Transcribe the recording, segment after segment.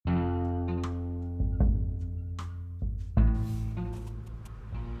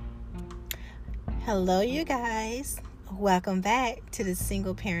Hello, you guys. Welcome back to the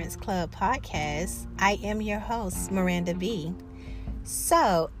Single Parents Club podcast. I am your host, Miranda B.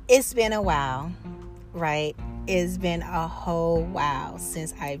 So, it's been a while, right? It's been a whole while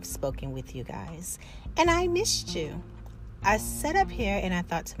since I've spoken with you guys, and I missed you. I sat up here and I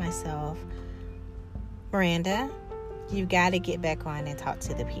thought to myself, Miranda, you got to get back on and talk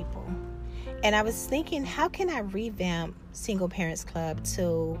to the people. And I was thinking, how can I revamp Single Parents Club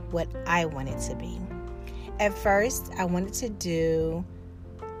to what I want it to be? At first, I wanted to do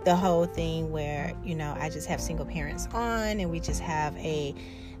the whole thing where, I just have single parents on and we just have a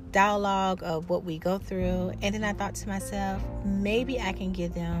dialogue of what we go through. And then I thought to myself, maybe I can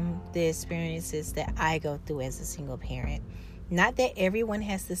give them the experiences that I go through as a single parent. Not that everyone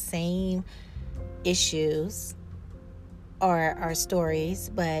has the same issues or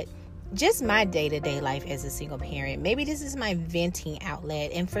stories, but just my day-to-day life as a single parent. Maybe this is my venting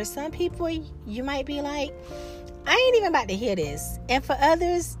outlet. And for some people, you might be like, I ain't even about to hear this. And for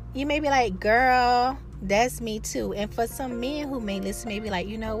others, you may be like, girl, that's me too. And for some men who may listen, may be like,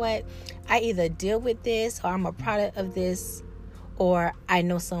 you know what? I either deal with this, or I'm a product of this, or I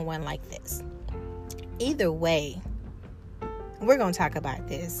know someone like this. Either way, we're going to talk about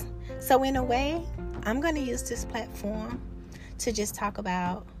this. So in a way, I'm going to use this platform to just talk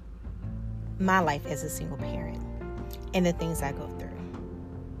about my life as a single parent and the things I go through.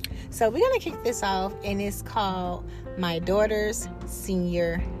 So we're going to kick this off, and it's called My Daughter's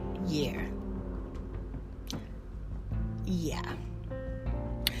Senior Year. Yeah.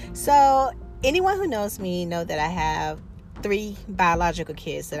 So anyone who knows me know that I have 3 biological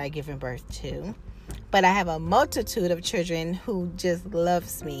kids that I've given birth to. But I have a multitude of children who just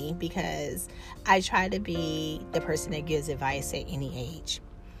loves me because I try to be the person that gives advice at any age.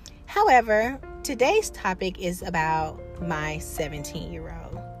 However, today's topic is about my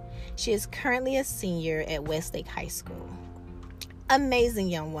 17-year-old. She is currently a senior at Westlake High School. Amazing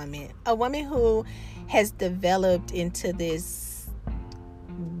young woman. A woman who has developed into this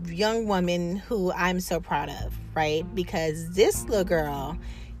young woman who I'm so proud of, right? Because this little girl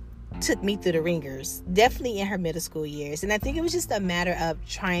took me through the ringers, definitely in her middle school years. And I think it was just a matter of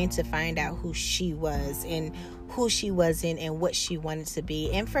trying to find out who she was and who she wasn't and what she wanted to be.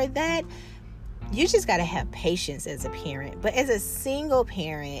 And for that, you just got to have patience as a parent. But as a single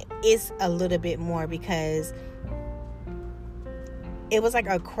parent, it's a little bit more because it was like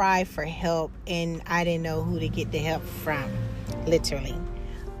a cry for help, and I didn't know who to get the help from, literally.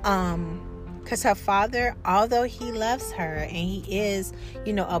 Because her father, although he loves her and he is,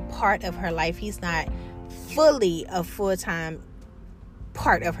 a part of her life, he's not fully a full-time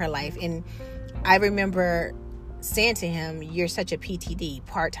part of her life. And I remember saying to him, you're such a PTD,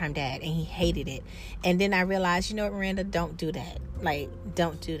 part-time dad, and he hated it. And then I realized, you know what, Miranda, don't do that.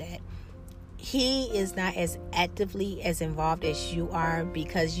 Don't do that. He is not as actively as involved as you are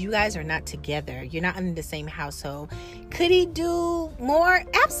because you guys are not together. You're not in the same household. Could he do more?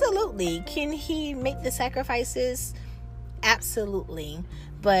 Absolutely. Can he make the sacrifices? Absolutely.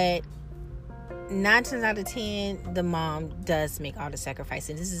 But 9 times out of 10, the mom does make all the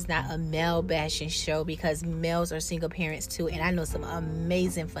sacrifices. This is not a male bashing show because males are single parents too. And I know some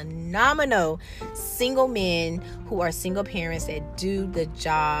amazing, phenomenal single men who are single parents that do the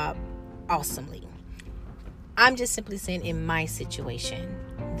job awesomely. I'm just simply saying in my situation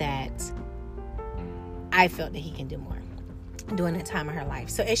that I felt that he can do more during that time of her life.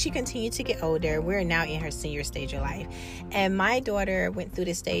 So as she continued to get older, we're now in her senior stage of life. And my daughter went through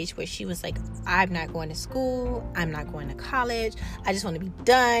the stage where she was like, I'm not going to school. I'm not going to college. I just want to be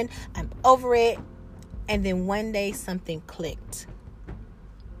done. I'm over it. And then one day something clicked.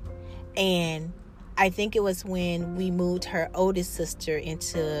 And I think it was when we moved her oldest sister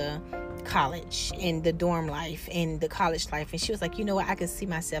into college and the dorm life and the college life, and she was like, you know what, I could see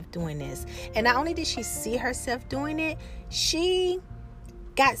myself doing this. And not only did she see herself doing it, she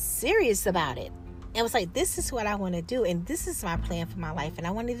got serious about it and was like, this is what I want to do, and this is my plan for my life, and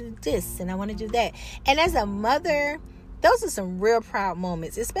I want to do this and I want to do that. And as a mother, those are some real proud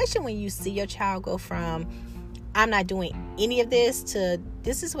moments, especially when you see your child go from I'm not doing any of this to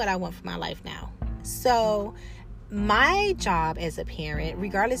this is what I want for my life now. So my job as a parent,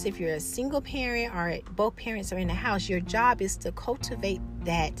 regardless if you're a single parent or both parents are in the house, your job is to cultivate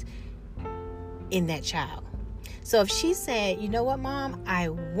that in that child. So if she said, you know what, Mom, I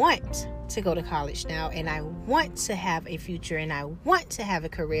want to go to college now and I want to have a future and I want to have a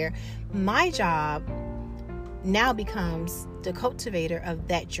career, my job now becomes the cultivator of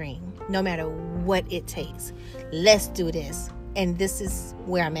that dream, no matter what it takes. Let's do this. And this is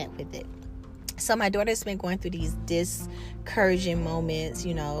where I'm at with it. So my daughter's been going through these discouraging moments.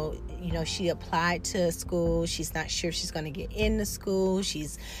 She applied to school. She's not sure if she's going to get into school.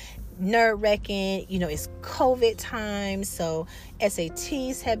 She's nerve-wracking. It's COVID time, so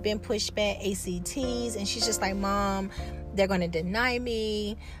SATs have been pushed back, ACTs, and she's just like, Mom, they're going to deny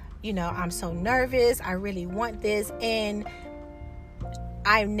me. I'm so nervous. I really want this. And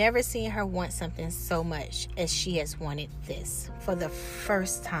I've never seen her want something so much as she has wanted this for the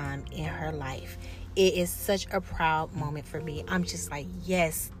first time in her life. It is such a proud moment for me. I'm just like,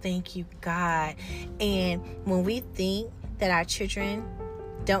 yes, thank you, God. And when we think that our children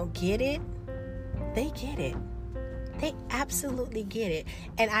don't get it, they get it. They absolutely get it.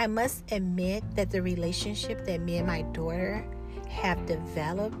 And I must admit that the relationship that me and my daughter have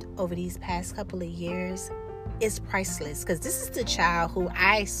developed over these past couple of years is priceless, because this is the child who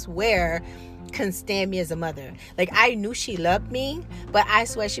I swear couldn't stand me as a mother. Like, I knew she loved me, but I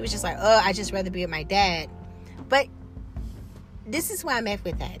swear she was just like, I just rather be with my dad. But this is where I'm at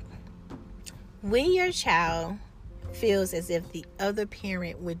with that. When your child feels as if the other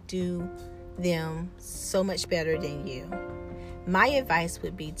parent would do them so much better than you, my advice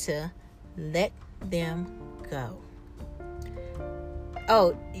would be to let them go.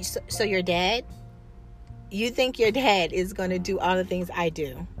 Oh, so your dad? You think your dad is going to do all the things I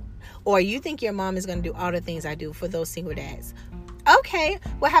do? Or you think your mom is going to do all the things I do for those single dads? Okay,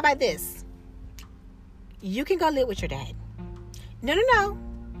 well, how about this? You can go live with your dad. No.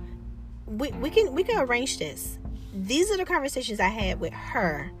 We can arrange this. These are the conversations I had with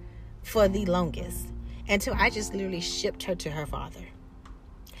her for the longest, until I just literally shipped her to her father.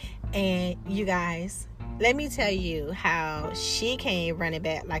 And you guys, let me tell you how she came running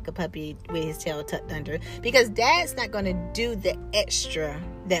back like a puppy with his tail tucked under, because dad's not going to do the extra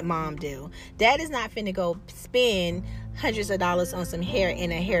that mom do. Dad is not finna go spend hundreds of dollars on some hair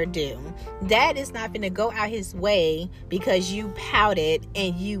and a hairdo. Dad is not finna go out his way because you pouted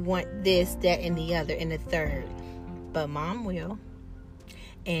and you want this, that, and the other, and the third. But mom will.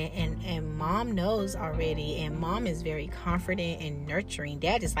 And mom knows already, and mom is very confident and nurturing.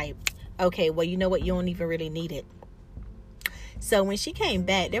 Dad is like, okay, well, you know what? You don't even really need it. So when she came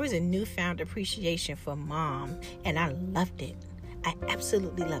back, there was a newfound appreciation for mom, and I loved it. I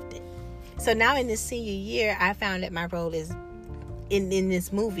absolutely loved it. So now in this senior year, I found that my role is in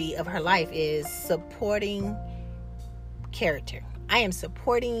this movie of her life is supporting character. I am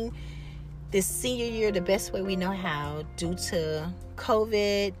supporting this senior year the best way we know how, due to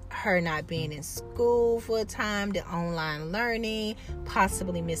COVID, her not being in school for a time, the online learning,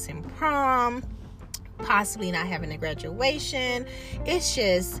 possibly missing prom, possibly not having a graduation. It's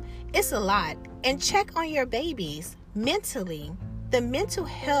a lot. And check on your babies mentally. The mental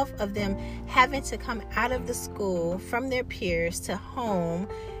health of them having to come out of the school from their peers to home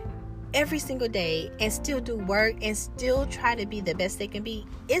every single day and still do work and still try to be the best they can be,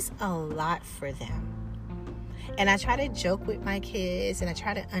 it's a lot for them. And I try to joke with my kids and I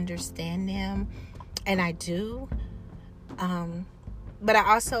try to understand them, and I do. But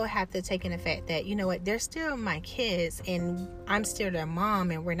I also have to take in the fact that, you know what, they're still my kids and I'm still their mom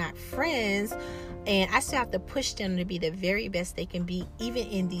and we're not friends. And I still have to push them to be the very best they can be, even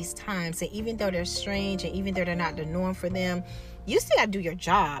in these times. And even though they're strange and even though they're not the norm for them, you still got to do your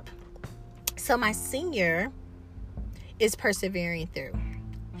job. So my senior is persevering through.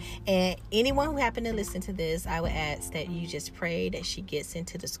 And anyone who happened to listen to this, I would ask that you just pray that she gets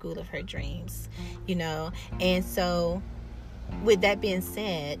into the school of her dreams, you know. And so with that being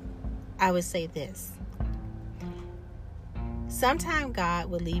said, I would say this. Sometimes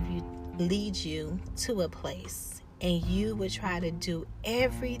God will lead you to a place and you would try to do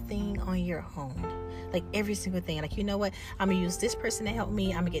everything on your own. Like every single thing. Like, you know what? I'm going to use this person to help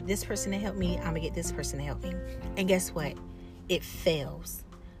me. I'm going to get this person to help me. I'm going to get this person to help me. And guess what? It fails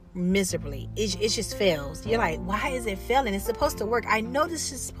miserably. It just fails. You're like, why is it failing? It's supposed to work. I know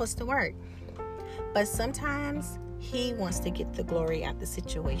this is supposed to work. But sometimes he wants to get the glory out of the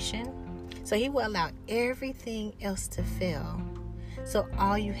situation. So he will allow everything else to fail. So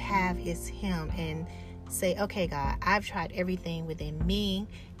all you have is him, and say, okay, God, I've tried everything within me.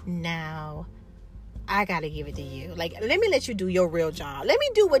 Now I got to give it to you. Like, let me let you do your real job.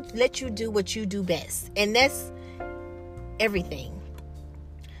 Let you do what you do best. And that's everything.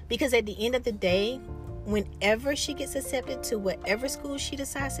 Because at the end of the day, whenever she gets accepted to whatever school she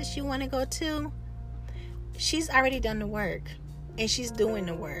decides that she want to go to, she's already done the work and she's doing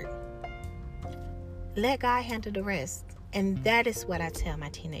the work. Let God handle the rest. And that is what I tell my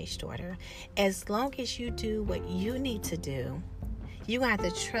teenage daughter. As long as you do what you need to do, you're going to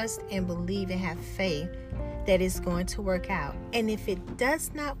have to trust and believe and have faith that it's going to work out. And if it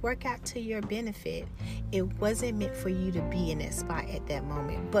does not work out to your benefit, it wasn't meant for you to be in that spot at that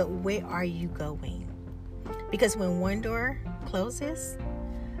moment. But where are you going? Because when one door closes,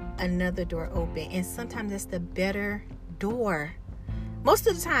 another door opens. And sometimes it's the better door. Most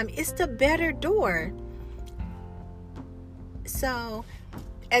of the time, it's the better door. So,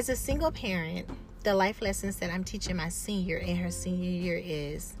 as a single parent, the life lessons that I'm teaching my senior in her senior year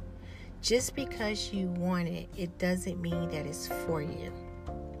is, just because you want it, it doesn't mean that it's for you.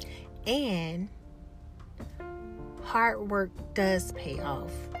 And hard work does pay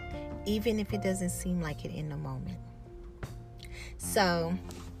off, even if it doesn't seem like it in the moment. So,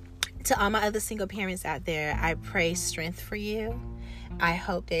 to all my other single parents out there, I pray strength for you. I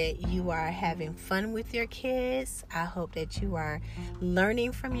hope that you are having fun with your kids. I hope that you are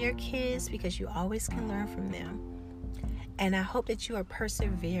learning from your kids, because you always can learn from them. And I hope that you are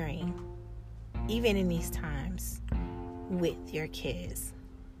persevering, even in these times, with your kids,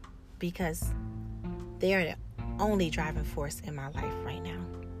 because they are the only driving force in my life right now.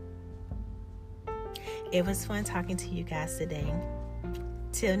 It was fun talking to you guys today.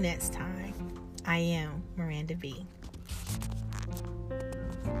 Till next time, I am Miranda B.